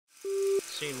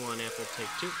Scene 1, Apple, take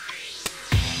 2.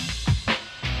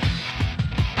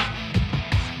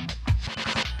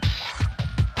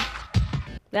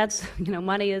 That's,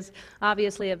 money is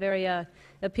obviously a very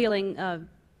appealing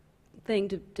thing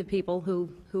to people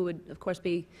who would, of course,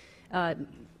 be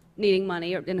needing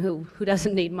money, and who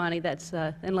doesn't need money. That's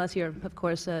unless you're, of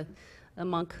course, a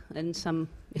monk and some,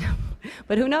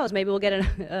 but who knows? Maybe we'll get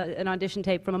an audition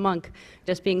tape from a monk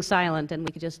just being silent, and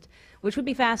we could just, which would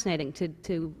be fascinating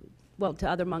to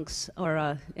other monks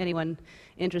or anyone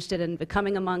interested in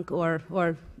becoming a monk, or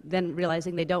then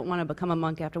realizing they don't want to become a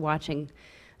monk after watching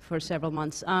for several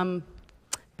months.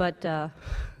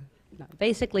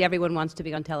 Basically everyone wants to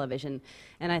be on television,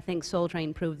 and I think Soul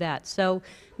Train proved that. So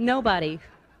nobody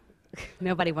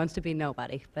wants to be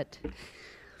nobody, but...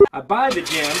 I buy the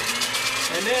gym,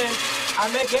 and then I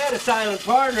make Ed a silent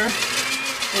partner,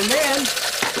 and then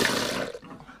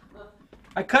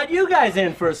I cut you guys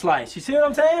in for a slice. You see what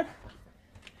I'm saying?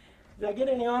 Did I get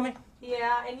any on me?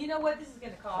 Yeah, and you know what this is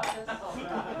going to cost us?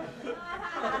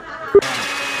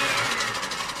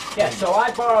 Yeah, so I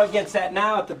borrow against that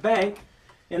now at the bank,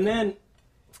 and then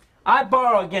I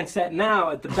borrow against that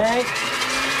now at the bank,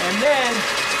 and then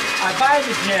I buy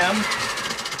the gym,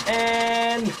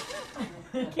 and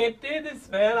you can't do this,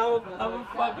 man. I'm a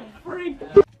fucking freak.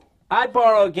 I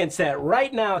borrow against that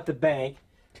right now at the bank.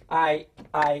 I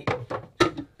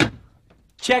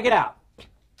check it out.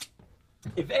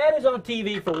 If Ed is on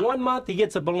TV for 1 month, he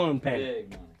gets a balloon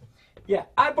payment. Big money. Yeah,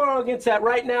 I borrow against that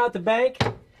right now at the bank.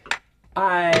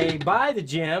 I buy the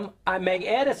gym. I make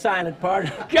Ed a silent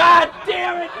partner. God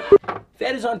damn it! If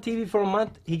Ed is on TV for a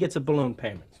month, he gets a balloon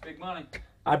payment. It's big money.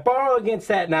 I borrow against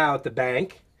that now at the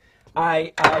bank.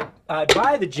 I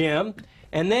buy the gym,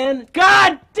 and then,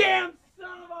 God damn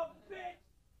son of a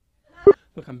bitch!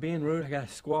 Look, I'm being rude. I got a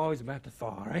squall. He's about to thaw,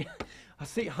 all right? I'll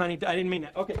see you, honey. I didn't mean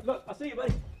that. Okay, look, I'll see you,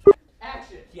 buddy.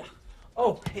 Action. Yeah.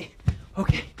 Oh, hey.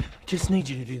 Okay. I just need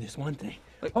you to do this one thing.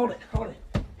 Hold it.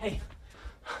 Hey.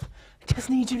 I just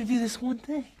need you to do this one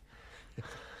thing.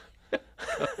 What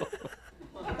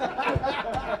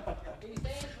are you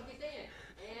saying?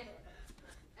 And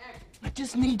action. I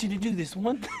just need you to do this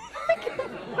one thing.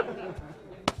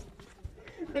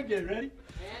 Okay, ready?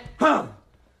 And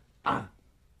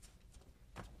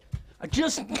I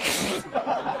just...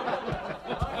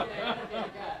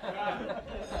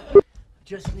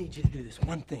 just need you to do this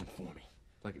one thing for me.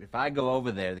 Look, if I go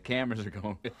over there, the cameras are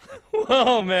going.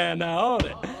 Whoa, man, now hold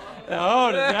it. Now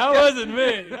hold it. That wasn't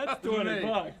me. That's 20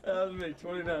 bucks. That was me.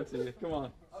 20 nuts here. Come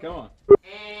on.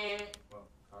 and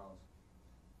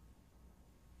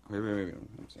Wait.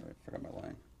 I'm sorry, I forgot my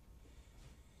line.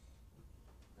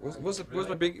 What's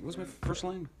my first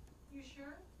line? You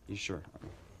sure? You sure?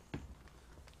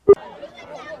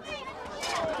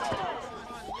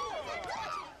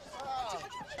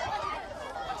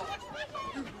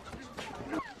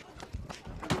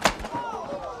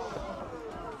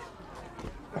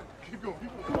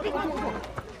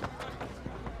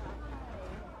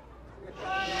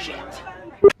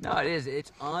 No, it is.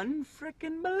 It's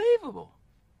unfrickin' believable.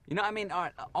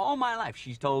 All my life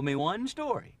she's told me one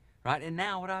story, right? And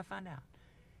now what do I find out?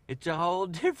 It's a whole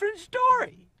different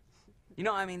story.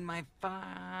 My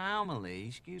family,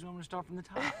 excuse me, I'm gonna start from the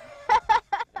top.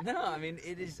 No,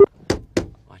 it is.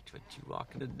 Watch what you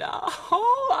walk in the door.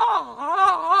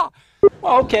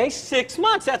 Well, okay, 6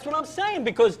 months. That's what I'm saying,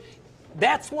 because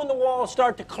that's when the walls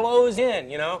start to close in,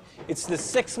 It's the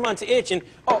 6 months itch. And,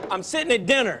 I'm sitting at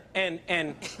dinner,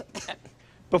 and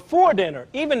before dinner,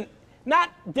 even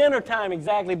not dinner time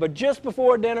exactly, but just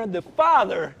before dinner, the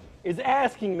father is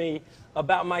asking me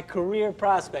about my career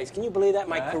prospects. Can you believe that?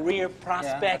 My career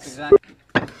prospects? Yeah,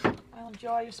 that's exactly. Well,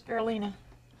 enjoy your spirulina.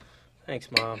 Thanks,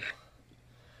 Mom.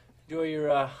 Enjoy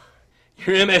your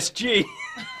MSG.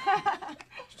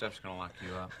 Stuff's gonna lock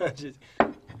you up.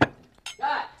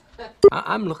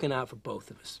 I'm looking out for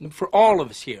both of us, for all of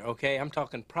us here, okay? I'm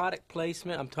talking product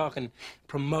placement, I'm talking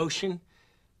promotion.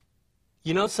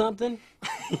 You know something?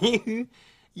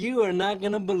 You are not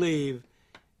going to believe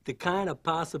the kind of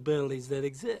possibilities that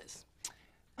exist.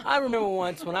 I remember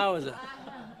once when I was a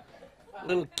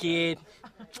little kid.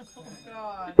 Oh,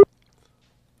 God.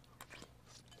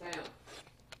 sound.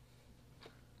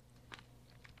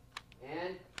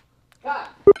 And cut.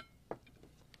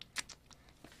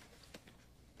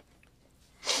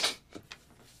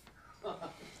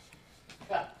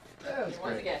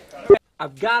 Once again.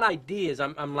 I've got ideas.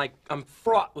 I'm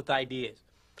fraught with ideas.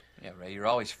 Yeah, Ray, you're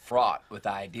always fraught with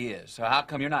ideas. So how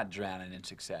come you're not drowning in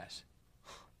success?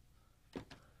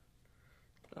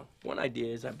 Well, one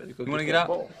idea is I better go. You want to get up?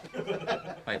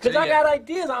 Because I got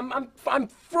ideas. I'm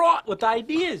fraught with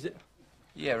ideas.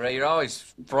 Yeah, Ray, you're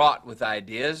always fraught with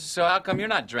ideas, so how come you're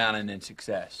not drowning in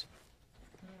success?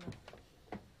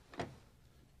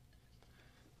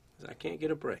 I can't get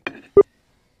a break.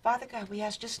 Father God, we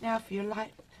ask just now for your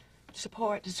light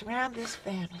support to surround this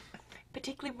family,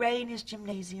 particularly Ray in his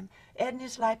gymnasium, Ed in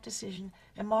his life decision,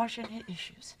 and Marcia in her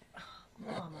issues.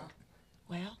 Mama.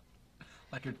 Well,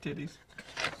 Like her titties?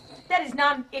 That is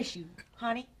not an issue.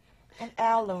 honey, and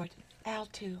Al, Lord, Al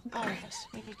too, all of us,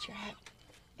 we need your help.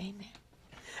 Amen.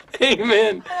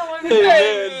 Amen.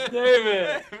 Amen.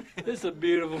 Amen. This is a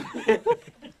beautiful.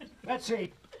 Let's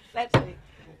see. Let's see.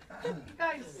 You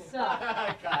guys suck.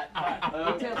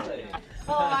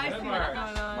 Oh, I see what's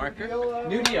going on. Marker?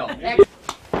 New deal.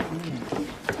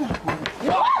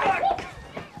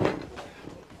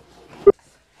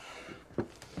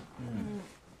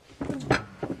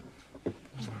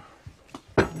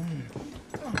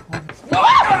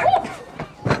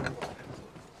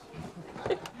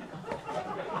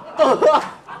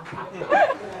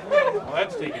 Well,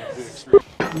 that's taking it to the extreme.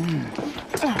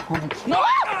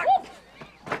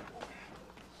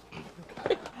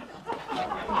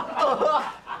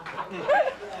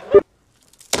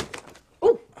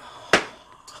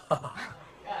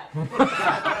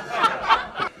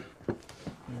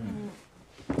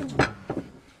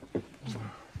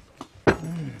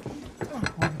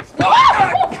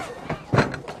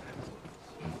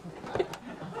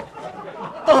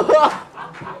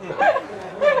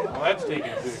 Well, that's taking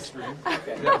it to the extreme.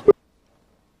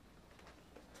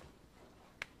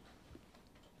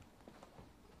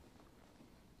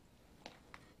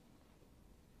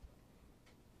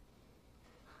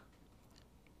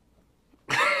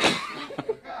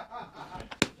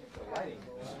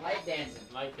 Light dancing.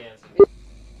 Light dancing.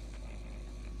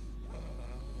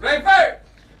 Ray Fair!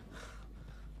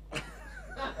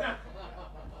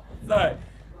 Sorry.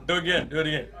 Do it again. Do it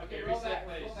again. Okay, reset,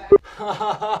 please.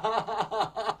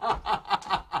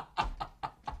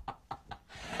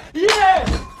 Yes!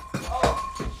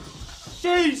 Oh.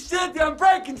 Jeez, Cynthia, I'm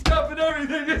breaking stuff and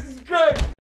everything. This is great.